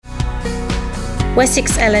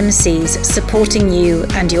Wessex LMCs, supporting you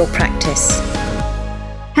and your practice.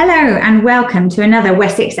 Hello and welcome to another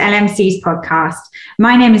Wessex LMCs podcast.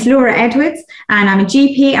 My name is Laura Edwards and I'm a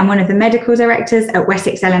GP and one of the medical directors at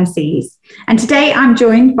Wessex LMCs. And today I'm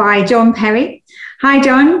joined by John Perry. Hi,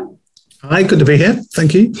 John. Hi, good to be here.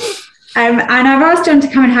 Thank you. And I've asked John to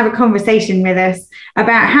come and have a conversation with us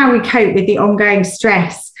about how we cope with the ongoing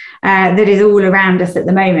stress that is all around us at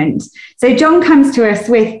the moment. So John comes to us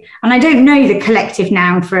with, and I don't know the collective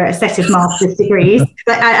noun for a set of master's degrees,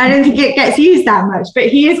 but I don't think it gets used that much, but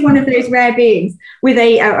he is one of those rare beings with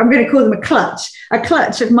I'm going to call them a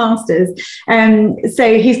clutch of masters.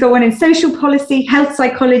 So he's got one in social policy, health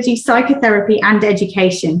psychology, psychotherapy and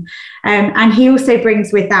education. And he also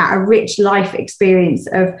brings with that a rich life experience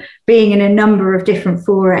of being in a number of different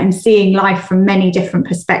fora and seeing life from many different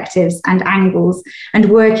perspectives and angles and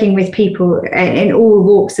working with people in all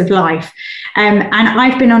walks of life. And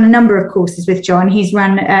I've been on a number of courses with John. He's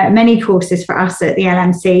run many courses for us at the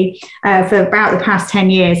LMC for about the past 10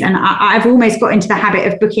 years. And I've almost got into the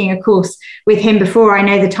habit of booking a course with him before I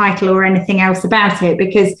know the title or anything else about it,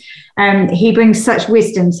 because he brings such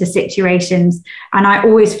wisdom to situations, and I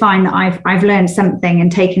always find that I've learned something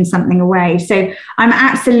and taken something away. So I'm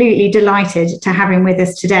absolutely delighted to have him with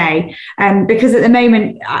us today, because at the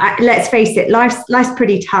moment, let's face it, life's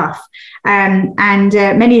pretty tough. And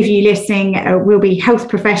many of you listening will be health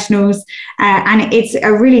professionals, and it's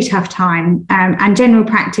a really tough time. And general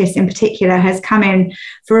practice in particular has come in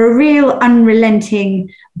for a real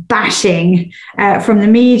unrelenting bashing from the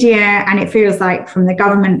media, and it feels like from the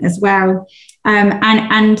government as well.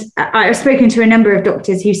 And I've spoken to a number of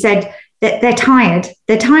doctors who said that they're tired.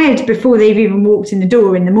 They're tired before they've even walked in the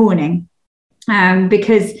door in the morning,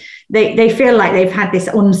 because they feel like they've had this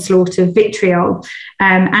onslaught of vitriol.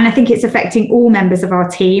 And I think it's affecting all members of our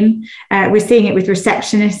team. We're seeing it with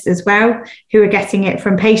receptionists as well, who are getting it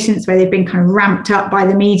from patients where they've been kind of ramped up by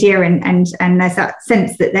the media, and there's that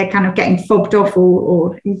sense that they're kind of getting fobbed off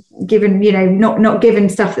or given, not given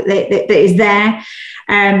stuff that is there.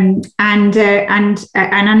 And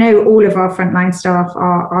I know all of our frontline staff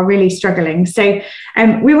are really struggling. So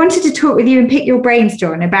we wanted to talk with you and pick your brains,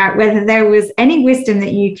 John, about whether there was any wisdom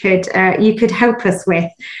that you could help us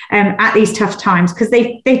with at these tough times, because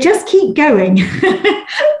they just keep going.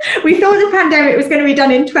 We thought the pandemic was going to be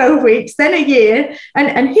done in 12 weeks, then a year,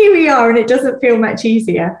 and here we are, and it doesn't feel much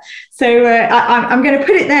easier. So I'm going to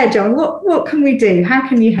put it there, John. What can we do? How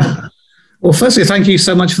can you help? Well, firstly, thank you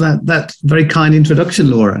so much for that very kind introduction,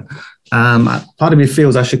 Laura. Part of me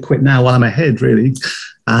feels I should quit now while I'm ahead, really.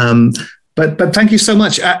 But thank you so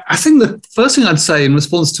much. I think the first thing I'd say in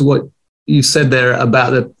response to what you said there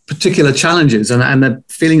about the particular challenges and the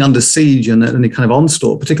feeling under siege and the kind of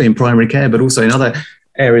onslaught, particularly in primary care, but also in other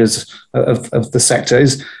areas of the sector,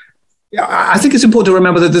 is I think it's important to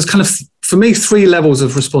remember that there's kind of, for me, three levels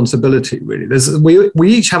of responsibility, really.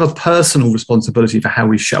 We each have a personal responsibility for how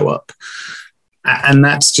we show up. And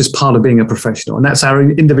that's just part of being a professional. And that's our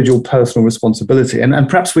individual personal responsibility. And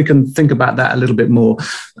perhaps we can think about that a little bit more.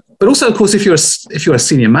 But also, of course, if you're a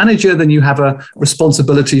senior manager, then you have a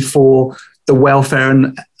responsibility for the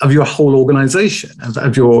welfare of your whole organization,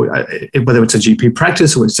 of your, whether it's a GP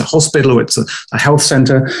practice or it's a hospital or it's a health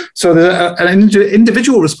center. So there's an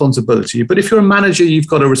individual responsibility. But if you're a manager, you've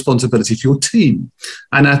got a responsibility for your team.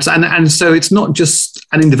 And so it's not just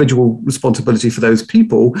an individual responsibility for those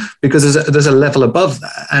people, because there's a level above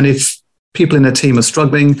that. And if people in a team are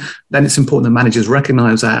struggling, then it's important that managers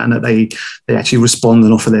recognize that and that they actually respond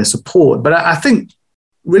and offer their support. But I think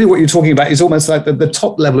really what you're talking about is almost like the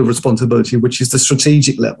top level of responsibility, which is the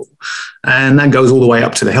strategic level. And that goes all the way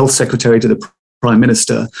up to the health secretary, to the prime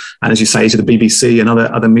minister, and as you say, to the BBC and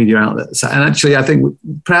other media outlets. And actually, I think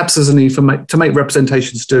perhaps there's a need to make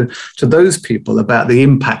representations to those people about the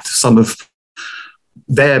impact of some of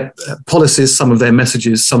their policies, some of their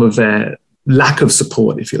messages, some of their lack of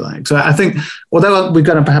support, if you like. So I think, although we're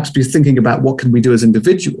going to perhaps be thinking about what can we do as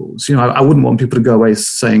individuals, I wouldn't want people to go away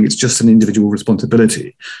saying it's just an individual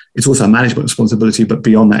responsibility. It's also a management responsibility, but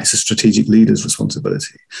beyond that, it's a strategic leader's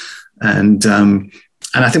responsibility. And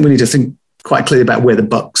I think we need to think quite clearly about where the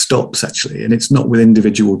buck stops, actually, and it's not with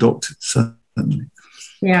individual doctors, certainly.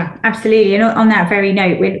 Yeah, absolutely. And on that very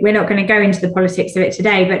note, we're not going to go into the politics of it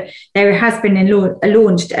today, but there has been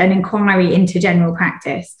launched an inquiry into general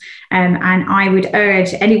practice. And I would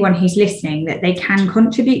urge anyone who's listening that they can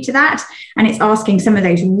contribute to that. And it's asking some of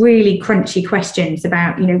those really crunchy questions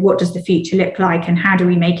about, what does the future look like and how do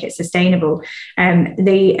we make it sustainable?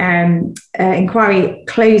 The inquiry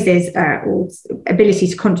closes, or ability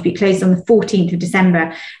to contribute closes on the 14th of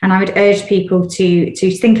December. And I would urge people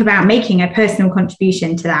to think about making a personal contribution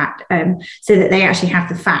into that, so that they actually have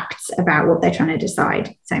the facts about what they're trying to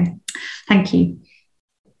decide. So thank you.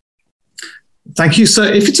 Thank you. So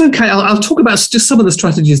if it's okay, I'll talk about just some of the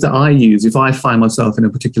strategies that I use if I find myself in a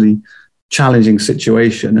particularly challenging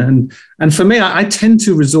situation. And for me, I tend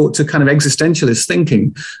to resort to kind of existentialist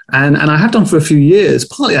thinking. And I have done for a few years,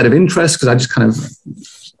 partly out of interest, because I just kind of,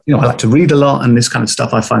 I like to read a lot, and this kind of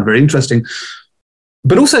stuff I find very interesting.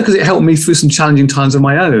 But also because it helped me through some challenging times of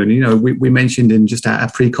my own. We mentioned in just our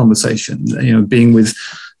pre-conversation, being with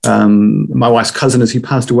my wife's cousin as he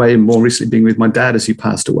passed away, and more recently being with my dad as he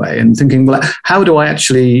passed away, and thinking, well, how do I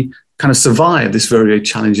actually kind of survive this very, very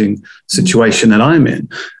challenging situation that I'm in?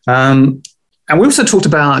 And we also talked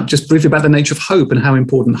about, just briefly, about the nature of hope and how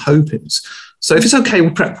important hope is. So if it's okay,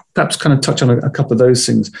 we'll perhaps kind of touch on a couple of those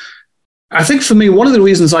things. I think for me, one of the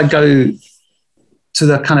reasons I go to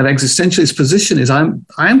the kind of existentialist position is I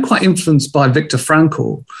am quite influenced by Viktor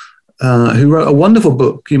Frankl, who wrote a wonderful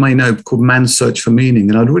book you may know called Man's Search for Meaning,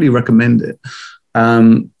 and I'd really recommend it.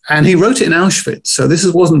 And he wrote it in Auschwitz. So this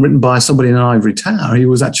wasn't written by somebody in an ivory tower. He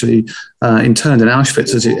was actually interned in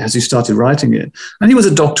Auschwitz as he started writing it. And he was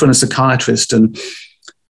a doctor and a psychiatrist. And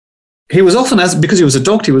he was often, because he was a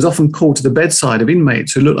doctor, he was often called to the bedside of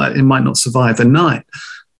inmates who looked like they might not survive the night.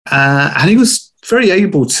 And he was very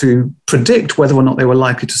able to predict whether or not they were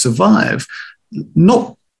likely to survive,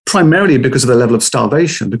 not primarily because of the level of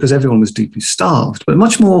starvation, because everyone was deeply starved, but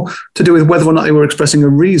much more to do with whether or not they were expressing a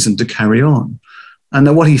reason to carry on. And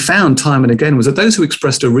that what he found time and again was that those who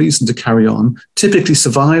expressed a reason to carry on typically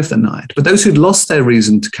survived the night, but those who'd lost their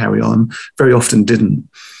reason to carry on very often didn't.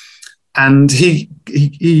 And he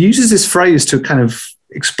uses this phrase to kind of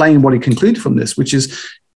explain what he concluded from this, which is,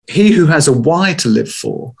 he who has a why to live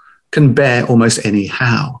for can bear almost any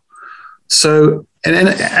how. So, and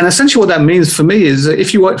essentially what that means for me is that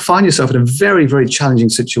if you find yourself in a very, very challenging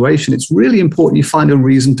situation, it's really important you find a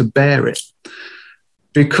reason to bear it,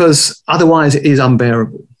 because otherwise it is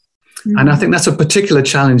unbearable. Mm-hmm. And I think that's a particular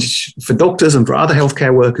challenge for doctors and for other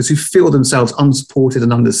healthcare workers who feel themselves unsupported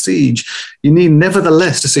and under siege. You need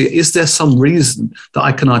nevertheless to see, is there some reason that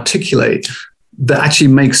I can articulate that actually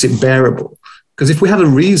makes it bearable? Because if we have a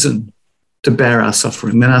reason to bear our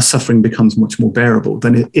suffering, then our suffering becomes much more bearable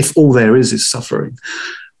than if all there is suffering.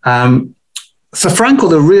 For Frankl,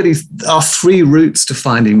 there really are three routes to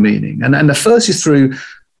finding meaning. And the first is through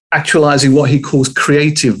actualizing what he calls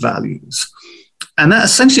creative values. And that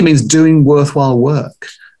essentially means doing worthwhile work.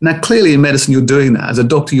 Now, clearly in medicine, you're doing that. As a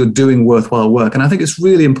doctor, you're doing worthwhile work. And I think it's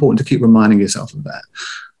really important to keep reminding yourself of that.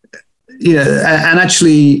 And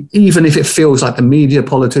actually, even if it feels like the media,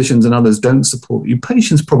 politicians and others don't support you,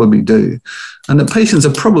 patients probably do. And the patients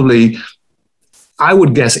are probably, I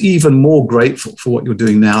would guess, even more grateful for what you're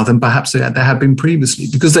doing now than perhaps they have been previously,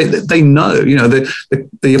 because they know,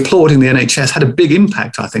 the applauding the NHS had a big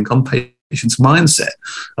impact, I think, on patients' mindset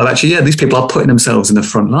of actually, these people are putting themselves in the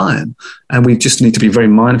front line, and we just need to be very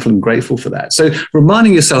mindful and grateful for that. So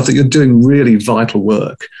reminding yourself that you're doing really vital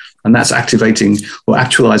work, and that's activating or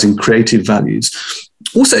actualizing creative values.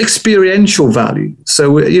 Also experiential value.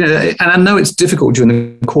 So, and I know it's difficult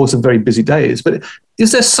during the course of very busy days, but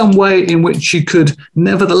is there some way in which you could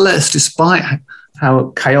nevertheless, despite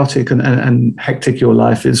how chaotic and hectic your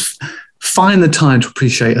life is, find the time to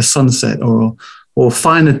appreciate a sunset or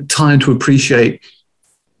find the time to appreciate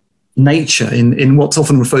nature in what's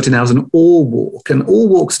often referred to now as an awe walk? And awe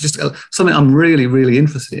walks are just something I'm really, really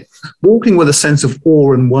interested in. Walking with a sense of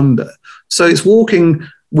awe and wonder. So it's walking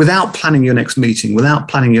without planning your next meeting, without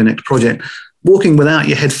planning your next project, walking without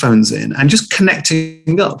your headphones in, and just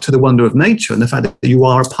connecting up to the wonder of nature and the fact that you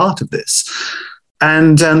are a part of this.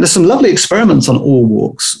 And there's some lovely experiments on awe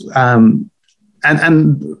walks.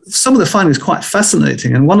 And some of the findings are quite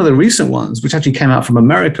fascinating. And one of the recent ones, which actually came out from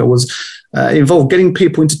America, was involved getting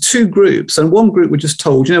people into two groups. And one group were just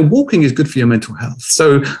told, walking is good for your mental health.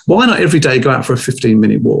 So why not every day go out for a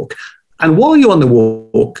 15-minute walk? And while you're on the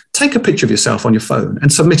walk, take a picture of yourself on your phone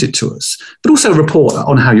and submit it to us, but also report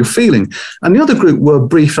on how you're feeling. And the other group were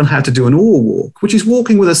briefed on how to do an awe walk, which is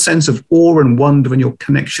walking with a sense of awe and wonder and your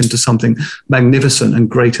connection to something magnificent and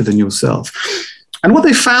greater than yourself. And what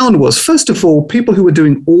they found was, first of all, people who were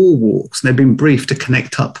doing awe walks, and they'd been briefed to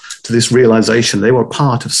connect up to this realization they were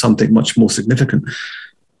part of something much more significant,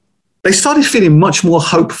 they started feeling much more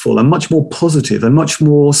hopeful and much more positive and much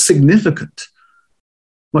more significant,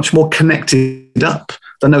 much more connected up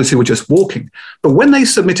than those who were just walking. But when they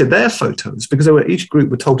submitted their photos, because each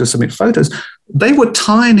group were told to submit photos, they were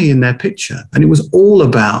tiny in their picture, and it was all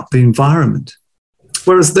about the environment.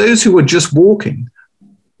 Whereas those who were just walking,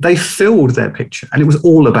 they filled their picture, and it was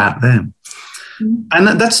all about them.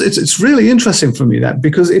 And it's really interesting for me that,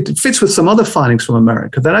 because it fits with some other findings from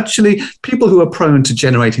America, that actually people who are prone to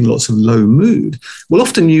generating lots of low mood will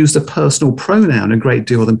often use the personal pronoun a great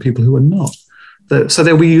deal than people who are not. So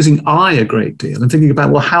they'll be using I a great deal and thinking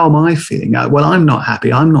about, well, how am I feeling? Well, I'm not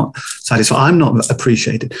happy. I'm not satisfied. I'm not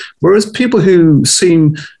appreciated. Whereas people who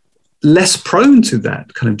seem less prone to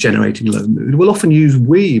that kind of generating low mood will often use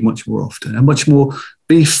we much more often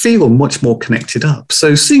and feel much more connected up.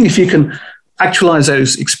 So seeing if you can actualize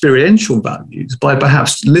those experiential values by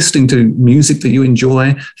perhaps listening to music that you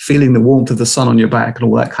enjoy, feeling the warmth of the sun on your back and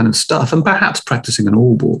all that kind of stuff, and perhaps practicing an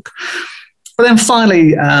all walk. But then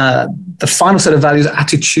finally, the final set of values are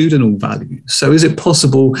attitudinal values. So is it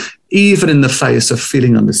possible, even in the face of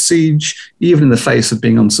feeling under siege, even in the face of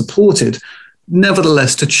being unsupported,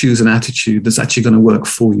 nevertheless to choose an attitude that's actually going to work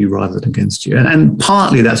for you rather than against you? And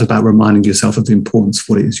partly that's about reminding yourself of the importance of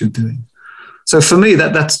what it is you're doing. So for me,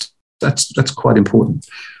 that's quite important.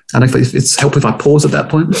 And if it's helpful if I pause at that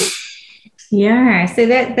point. Yeah, so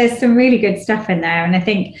there's some really good stuff in there. And I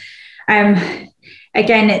think,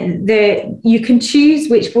 again, you can choose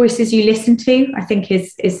which voices you listen to, I think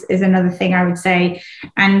is another thing I would say.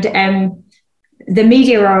 And the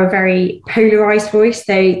media are a very polarized voice.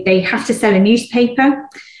 They have to sell a newspaper,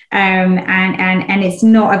 and it's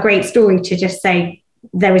not a great story to just say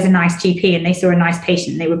there was a nice GP and they saw a nice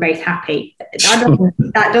patient and they were both happy.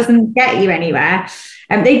 That doesn't get you anywhere.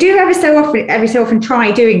 They do every so often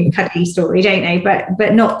try doing the cuddly story, don't they?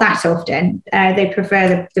 But not that often. They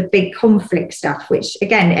prefer the big conflict stuff, which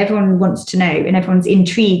again everyone wants to know and everyone's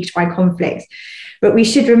intrigued by conflicts. But we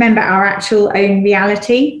should remember our actual own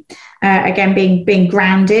reality. Again, being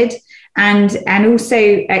grounded, and also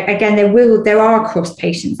again there are cross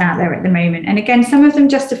patients out there at the moment, and again some of them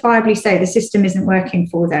justifiably so. The system isn't working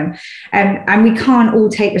for them, and we can't all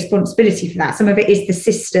take responsibility for that. Some of it is the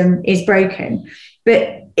system is broken,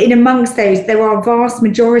 but in amongst those there are a vast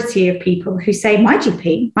majority of people who say my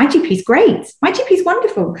GP's great, my GP's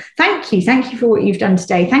wonderful, thank you for what you've done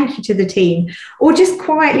today, thank you to the team, or just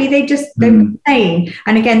quietly they're saying,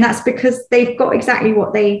 and again that's because they've got exactly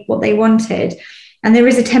what they wanted. And there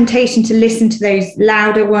is a temptation to listen to those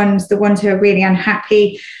louder ones, the ones who are really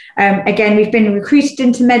unhappy. Again, we've been recruited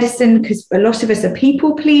into medicine because a lot of us are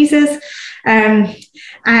people pleasers. And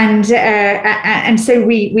so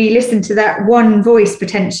we listen to that one voice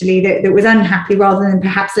potentially that was unhappy rather than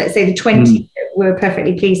perhaps, let's say, the 20 that were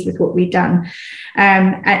perfectly pleased with what we'd done.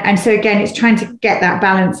 And so again, it's trying to get that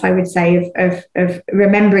balance, I would say, of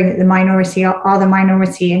remembering that the minority are the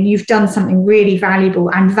minority, and you've done something really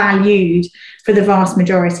valuable and valued for the vast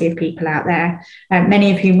majority of people out there,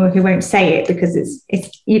 many of whom who won't say it because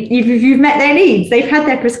you've met their needs, they've had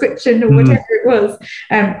their prescription or whatever it was,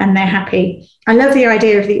 and they're happy. I love the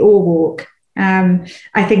idea of the all walk.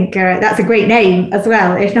 I think that's a great name as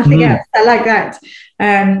well, if nothing else. I like that.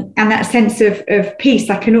 And that sense of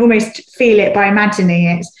peace, I can almost feel it by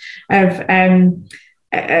imagining it,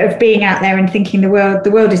 of being out there and thinking the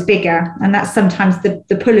world is bigger. And that's sometimes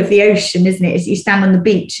the pull of the ocean, isn't it? As you stand on the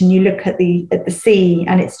beach and you look at the sea,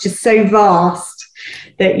 and it's just so vast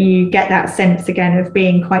that you get that sense again of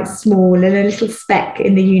being quite small and a little speck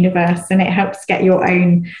in the universe, and it helps get your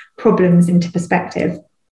own problems into perspective.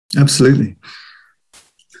 Absolutely.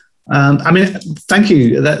 I mean, thank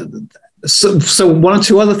you. So one or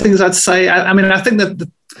two other things I'd say. I think that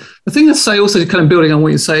the thing I'd say also, kind of building on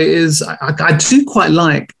what you say, is I do quite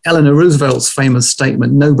like Eleanor Roosevelt's famous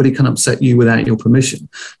statement, nobody can upset you without your permission.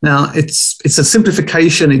 Now, it's a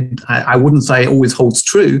simplification. I wouldn't say it always holds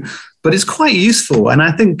true, but it's quite useful. And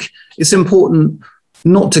I think it's important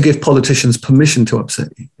not to give politicians permission to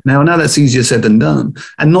upset you. Now that's easier said than done.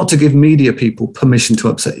 And not to give media people permission to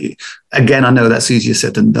upset you. Again, I know that's easier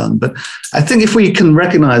said than done. But I think if we can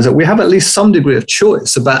recognize that we have at least some degree of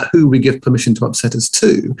choice about who we give permission to upset us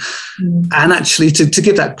to, and actually to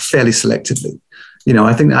give that fairly selectively.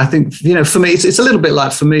 I think for me, it's a little bit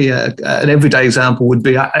like, for me, an everyday example would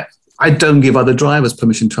be, I don't give other drivers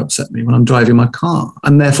permission to upset me when I'm driving my car,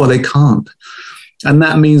 and therefore they can't. And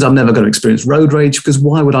that means I'm never going to experience road rage, because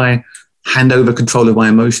why would I hand over control of my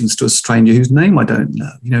emotions to a stranger whose name I don't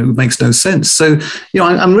know? It makes no sense. So,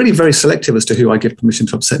 I'm really very selective as to who I give permission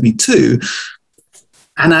to upset me to.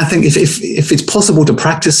 And I think if it's possible to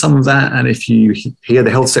practice some of that, and if you hear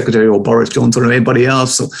the health secretary or Boris Johnson or anybody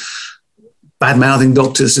else or bad-mouthing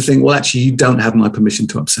doctors to think, well, actually, you don't have my permission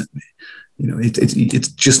to upset me. It's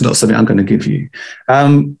just not something I'm going to give you.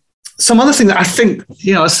 Some other thing that I think,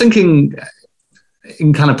 I was thinking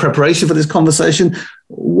in kind of preparation for this conversation,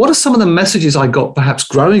 what are some of the messages I got perhaps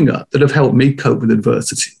growing up that have helped me cope with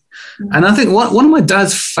adversity? And I think one of my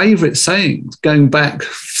dad's favorite sayings going back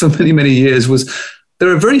for many, many years was, there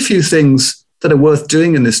are very few things that are worth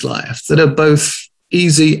doing in this life that are both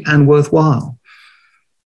easy and worthwhile.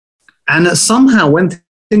 And that somehow when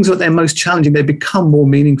things are at their most challenging, they become more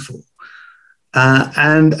meaningful.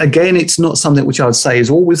 And again, it's not something which I would say is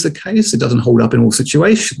always the case. It doesn't hold up in all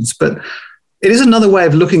situations, but it is another way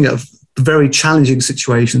of looking at very challenging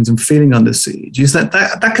situations and feeling under siege, is that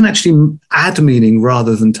can actually add meaning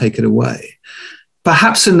rather than take it away.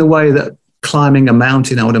 Perhaps in the way that climbing a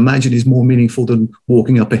mountain, I would imagine, is more meaningful than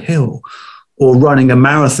walking up a hill, or running a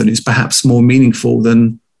marathon is perhaps more meaningful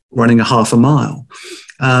than running a half a mile.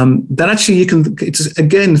 That actually it's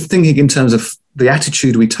again thinking in terms of the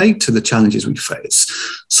attitude we take to the challenges we face.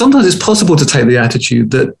 Sometimes it's possible to take the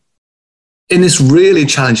attitude that in this really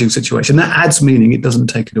challenging situation, that adds meaning, it doesn't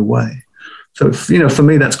take it away. So, for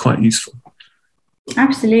me, that's quite useful.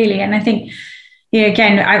 Absolutely. And I think,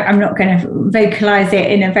 again, I'm not going to vocalize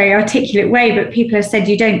it in a very articulate way, but people have said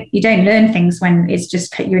you don't learn things when it's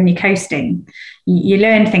just you're coasting. You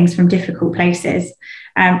learn things from difficult places.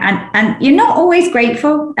 And you're not always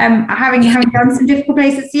grateful, having done some difficult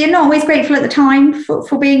places. You're not always grateful at the time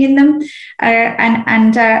for being in them.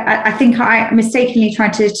 I think I mistakenly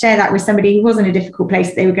tried to share that with somebody who was in a difficult place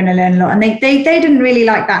that they were going to learn a lot. And they didn't really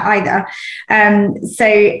like that either.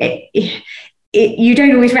 You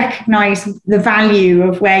don't always recognize the value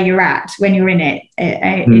of where you're at when you're in it.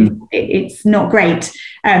 It's not great.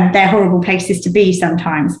 They're horrible places to be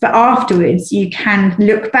sometimes, but afterwards you can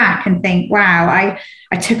look back and think, wow,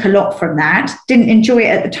 I took a lot from that. Didn't enjoy it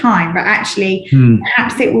at the time, but actually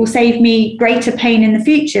perhaps it will save me greater pain in the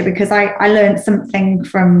future because I learned something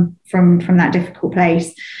from that difficult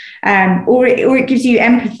place. Or it gives you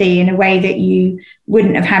empathy in a way that you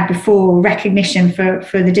wouldn't have had before, recognition for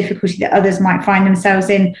the difficulty that others might find themselves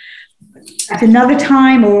in at another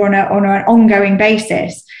time or on an ongoing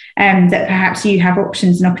basis, that perhaps you have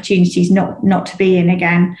options and opportunities not to be in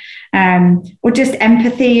again, or just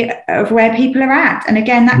empathy of where people are at. And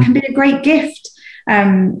again, that can be a great gift.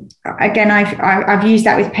 Again, I've used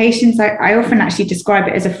that with patients. I often actually describe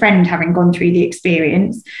it as a friend having gone through the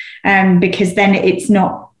experience, because then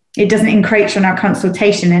it doesn't encroach on our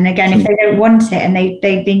consultation. And again, if they don't want it and they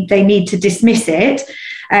think they need to dismiss it,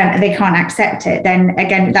 and they can't accept it, then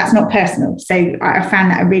again, that's not personal. So I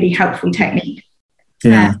found that a really helpful technique.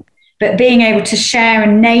 Yeah. But being able to share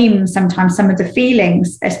and name sometimes some of the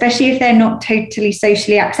feelings, especially if they're not totally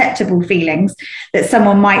socially acceptable feelings that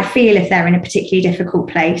someone might feel if they're in a particularly difficult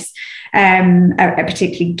place, a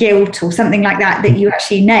particularly guilt or something like that you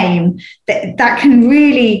actually name, that can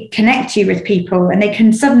really connect you with people, and they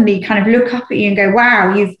can suddenly kind of look up at you and go,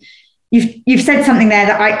 wow, you've said something there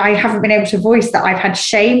that I haven't been able to voice, that I've had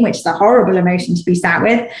shame, which is a horrible emotion to be sat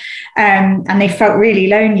with, and they felt really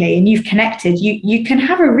lonely, and you've connected. You can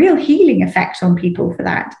have a real healing effect on people for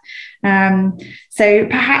that. So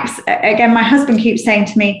perhaps, again, my husband keeps saying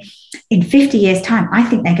to me, in 50 years' time, I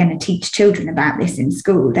think they're going to teach children about this in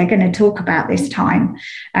school. They're going to talk about this time.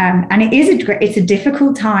 And it's a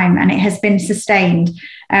difficult time, and it has been sustained.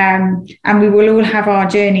 And we will all have our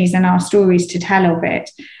journeys and our stories to tell of it.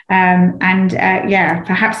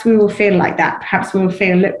 Perhaps we will feel like that. Perhaps we'll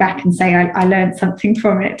look back and say, I learned something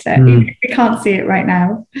from it. We can't see it right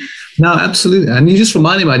now. No, absolutely. And you just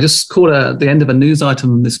reminded me, I just caught the end of a news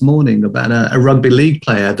item this morning about a rugby league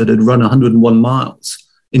player that had run 101 miles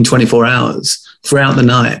in 24 hours throughout the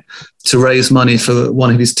night to raise money for one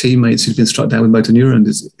of his teammates who's been struck down with motor neuron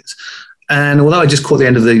disease. And although I just caught the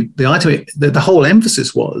end of the item, the whole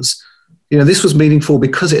emphasis was, this was meaningful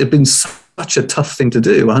because it had been such a tough thing to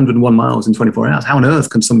do, 101 miles in 24 hours. How on earth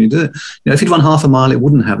can somebody do it? If you'd run half a mile, it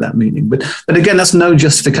wouldn't have that meaning. But again, that's no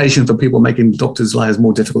justification for people making doctors' lives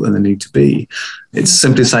more difficult than they need to be. It's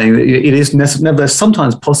simply saying that it is nevertheless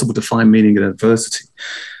sometimes possible to find meaning in adversity.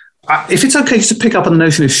 If it's okay just to pick up on the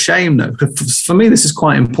notion of shame, though, for me, this is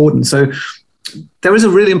quite important. So there is a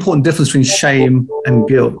really important difference between shame and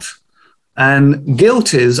guilt. And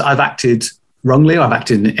guilt is, I've acted wrongly, I've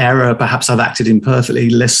acted in error, perhaps I've acted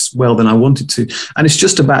imperfectly, less well than I wanted to. And it's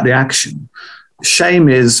just about the action. Shame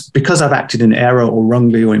is, because I've acted in error or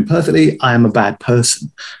wrongly or imperfectly, I am a bad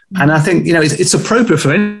person. And I think, it's appropriate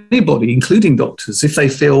for anybody, including doctors, if they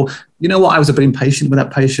feel, I was a bit impatient with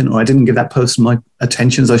that patient, or I didn't give that person my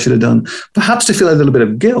attention as I should have done, perhaps to feel a little bit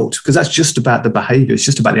of guilt, because that's just about the behavior. It's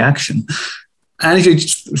just about the action. And if you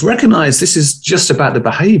recognize this is just about the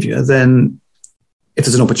behavior, then if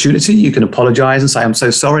there's an opportunity, you can apologize and say, I'm so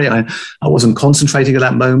sorry, I wasn't concentrating at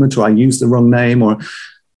that moment, or I used the wrong name,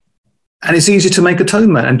 and it's easier to make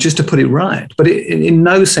atonement and just to put it right. But it in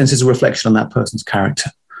no sense is a reflection on that person's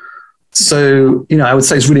character. So, I would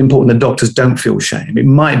say it's really important that doctors don't feel shame. It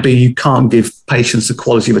might be you can't give patients the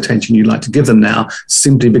quality of attention you'd like to give them now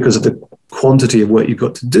simply because of the quantity of work you've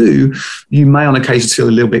got to do. You may on occasion feel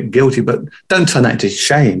a little bit guilty, but don't turn that into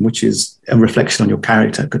shame, which is a reflection on your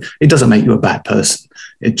character. It doesn't make you a bad person.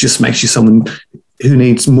 It just makes you someone who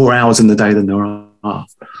needs more hours in the day than there are.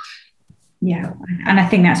 Yeah, and I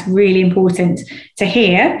think that's really important to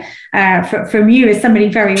hear from you as somebody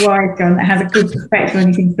very wise, John, that has a good perspective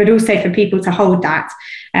on things, but also for people to hold that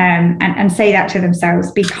and say that to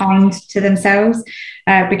themselves, be kind to themselves,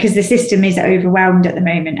 because the system is overwhelmed at the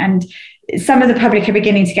moment. And some of the public are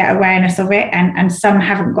beginning to get awareness of it, and some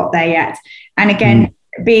haven't got there yet. And again,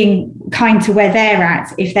 being kind to where they're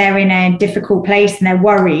at, if they're in a difficult place and they're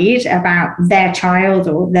worried about their child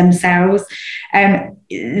or themselves,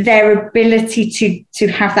 their ability to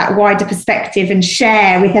have that wider perspective and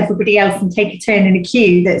share with everybody else and take a turn in a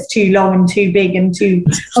queue that's too long and too big and too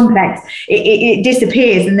complex, it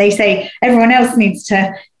disappears, and they say everyone else needs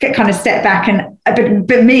to kind of step back, and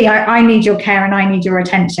but me, I need your care and I need your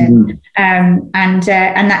attention, and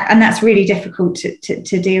that's really difficult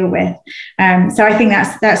to deal with. So I think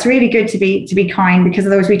that's really good to be kind, because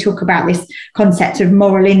otherwise we talk about this concept of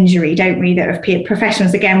moral injury, don't we? That of peer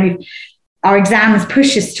professionals, again, our exams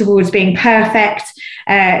push us towards being perfect,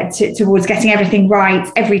 towards getting everything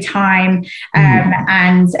right every time,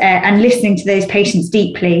 and listening to those patients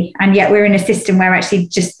deeply. And yet we're in a system where actually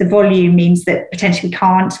just the volume means that potentially we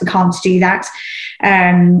can't do that.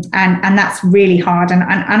 And that's really hard. And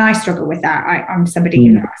I struggle with that. I'm somebody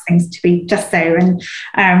who likes things to be just so.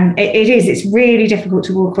 And it's really difficult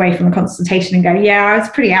to walk away from a consultation and go, yeah, I was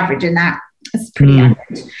pretty average in that. It's pretty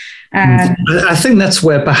average. I think that's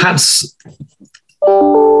where perhaps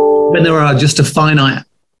when there are just a finite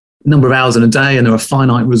number of hours in a day and there are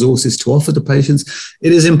finite resources to offer to patients,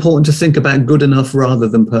 it is important to think about good enough rather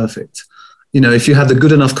than perfect. If you had the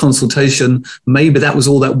good enough consultation, maybe that was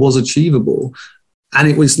all that was achievable, and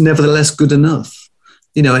it was nevertheless good enough.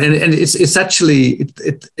 And it's actually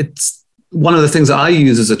it's one of the things that I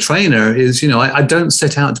use as a trainer is, I don't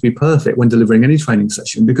set out to be perfect when delivering any training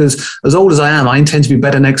session, because as old as I am, I intend to be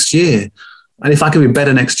better next year. And if I can be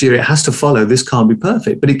better next year, it has to follow this can't be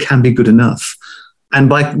perfect, but it can be good enough. And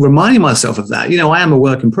by reminding myself of that, I am a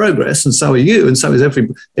work in progress, and so are you, and so is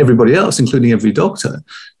everybody else, including every doctor.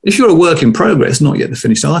 If you're a work in progress, not yet the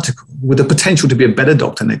finished article, with the potential to be a better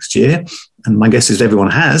doctor next year, and my guess is everyone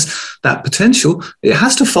has that potential, it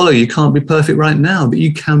has to follow you can't be perfect right now, but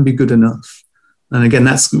you can be good enough. And again,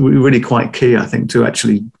 that's really quite key, I think, to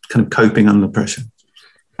actually kind of coping under pressure.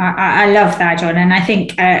 I love that, John, and I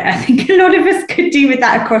think a lot of us could do with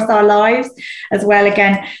that across our lives as well.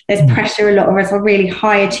 Again, there's pressure. A lot of us are really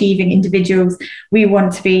high achieving individuals. We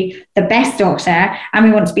want to be the best doctor, and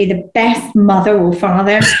we want to be the best mother or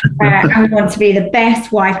father, and we want to be the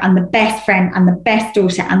best wife and the best friend and the best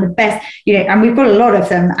daughter and the best, and we've got a lot of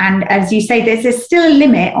them. And as you say, there's still a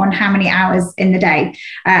limit on how many hours in the day,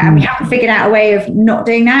 and we haven't figured out a way of not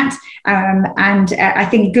doing that. I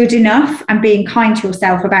think good enough and being kind to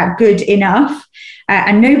yourself about good enough,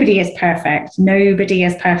 and nobody is perfect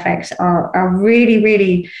are really,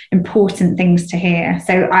 really important things to hear.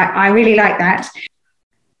 So I really like that.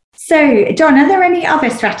 So John, are there any other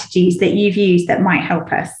strategies that you've used that might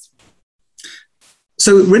help us?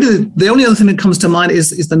 So really, the only other thing that comes to mind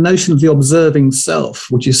is the notion of the observing self,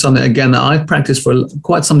 which is something, again, that I've practiced for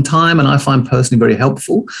quite some time and I find personally very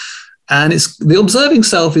helpful. And it's the observing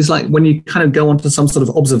self is like when you kind of go onto some sort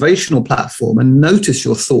of observational platform and notice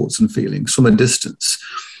your thoughts and feelings from a distance.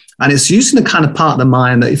 And it's using the kind of part of the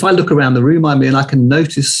mind that if I look around the room I'm in, I can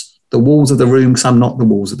notice the walls of the room because I'm not the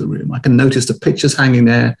walls of the room. I can notice the pictures hanging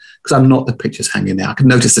there because I'm not the pictures hanging there. I can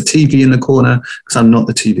notice the TV in the corner because I'm not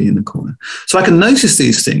the TV in the corner. So I can notice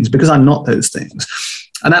these things because I'm not those things.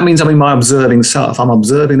 And that means I'm in my observing self. I'm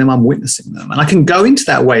observing them, I'm witnessing them. And I can go into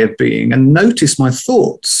that way of being and notice my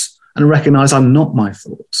thoughts and recognize I'm not my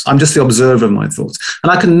thoughts. I'm just the observer of my thoughts.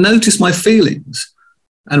 And I can notice my feelings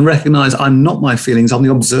and recognize I'm not my feelings. I'm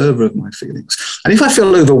the observer of my feelings. And if I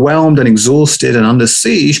feel overwhelmed and exhausted and under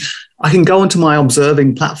siege, I can go onto my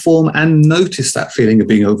observing platform and notice that feeling of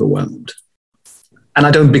being overwhelmed. And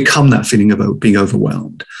I don't become that feeling of being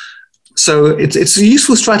overwhelmed. So it's a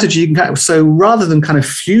useful strategy. You can so rather than kind of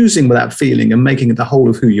fusing with that feeling and making it the whole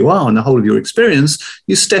of who you are and the whole of your experience,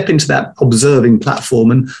 you step into that observing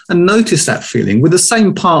platform and notice that feeling with the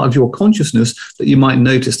same part of your consciousness that you might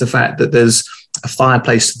notice the fact that there's a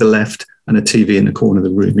fireplace to the left and a TV in the corner of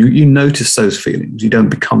the room. You notice those feelings. You don't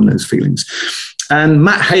become those feelings. And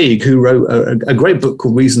Matt Haig, who wrote a great book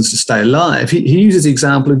called Reasons to Stay Alive, he uses the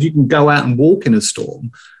example of you can go out and walk in a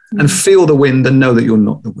storm and feel the wind and know that you're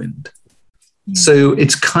not the wind. So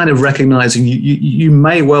it's kind of recognizing you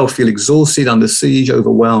may well feel exhausted, under siege,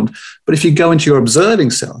 overwhelmed. But if you go into your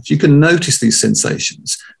observing self, you can notice these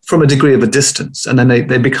sensations from a degree of a distance, and then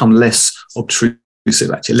they become less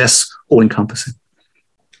obtrusive, actually, less all-encompassing.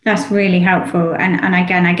 That's really helpful. And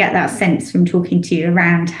again, I get that sense from talking to you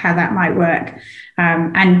around how that might work.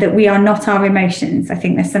 And that we are not our emotions. I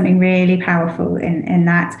think there's something really powerful in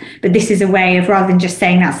that. But this is a way of, rather than just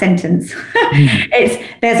saying that sentence,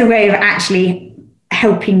 there's a way of actually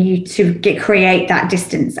helping you to create that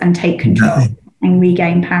distance and take control and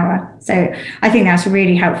regain power. So I think that's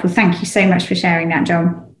really helpful. Thank you so much for sharing that,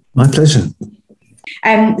 John. My pleasure.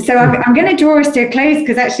 So I'm going to draw us to a close,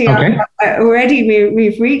 because actually already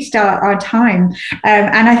we've reached our time,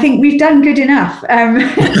 and I think we've done good enough.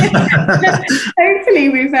 Hopefully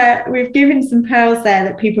we've given some pearls there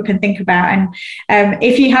that people can think about, and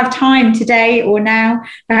if you have time today or now,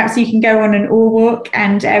 perhaps you can go on an Awe Walk,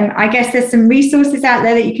 and I guess there's some resources out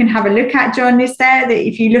there that you can have a look at. John, is there, that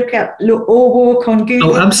if you look Awe Walk on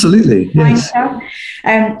Google? Oh, absolutely, yes.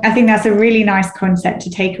 I think that's a really nice concept to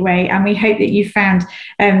take away, and we hope that you found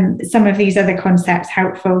some of these other concepts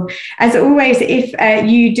helpful. As always,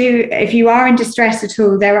 if you are in distress at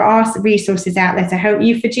all, there are resources out there to help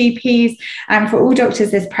you. For GPs and for all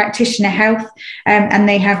doctors, there's Practitioner Health, and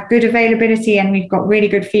they have good availability, and we've got really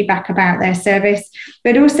good feedback about their service.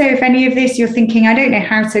 But also, if any of this you're thinking, I don't know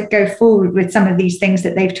how to go forward with some of these things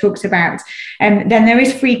that they've talked about, then there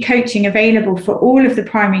is free coaching available for all of the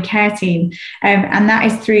primary care team, and that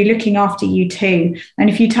is through Looking After You Too. And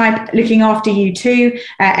if you type Looking After You Too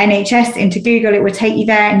NHS into Google, it will take you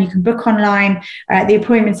there, and you can book online. The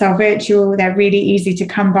appointments are virtual, they're really easy to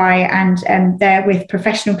come by, and they're with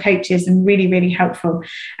professional coaches and really, really helpful.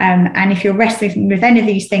 And if you're wrestling with any of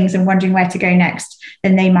these things and wondering where to go next,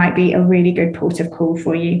 then they might be a really good port of call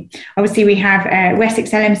for you. Obviously, we have Wessex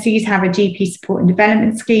LMCs have a GP support and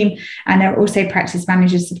development scheme, and there are also practice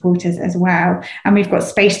managers supporters as well. And we've got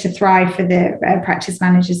Space to Thrive for the practice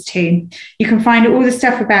managers too. You can find all the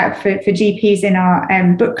stuff about for GPs in our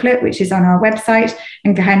booklet, which is on our website,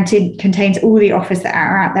 and contains all the offers that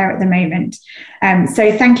are out there at the moment.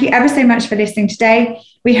 So thank you ever so much for listening today.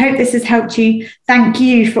 We hope this has helped you. Thank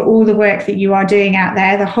you for all the work that you are doing out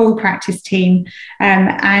there, the whole practice team.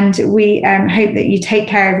 And we hope that you take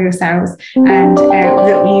care of yourselves, and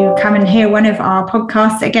that you come and hear one of our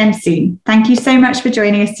podcasts again soon. Thank you so much for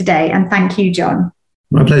joining us today. And thank you, John.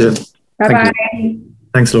 My pleasure. Bye-bye.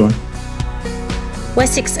 Thanks, Laura.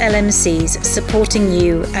 Wessex LMCs, supporting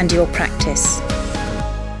you and your practice.